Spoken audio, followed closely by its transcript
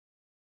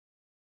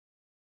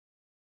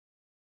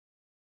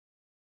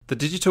The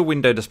Digital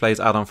Window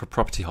Displays add-on for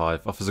Property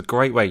Hive offers a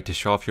great way to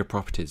show off your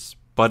properties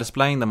by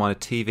displaying them on a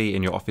TV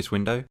in your office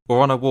window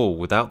or on a wall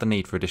without the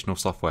need for additional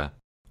software.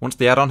 Once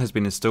the add-on has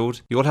been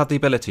installed, you will have the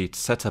ability to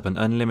set up an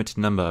unlimited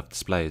number of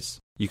displays.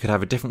 You could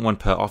have a different one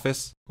per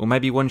office, or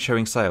maybe one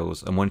showing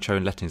sales and one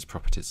showing lettings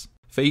properties.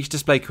 For each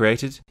display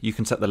created, you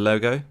can set the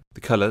logo, the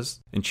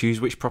colours, and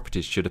choose which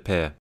properties should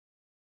appear.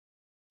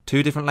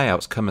 2 different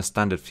layouts come as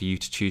standard for you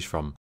to choose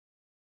from,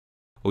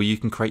 or you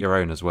can create your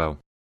own as well.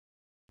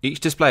 Each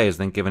display is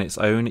then given its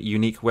own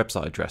unique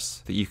website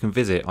address that you can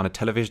visit on a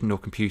television or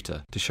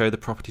computer to show the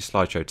property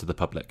slideshow to the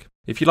public.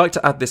 If you'd like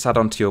to add this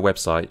add-on to your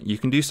website, you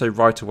can do so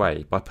right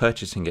away by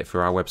purchasing it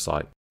through our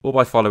website or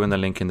by following the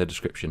link in the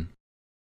description.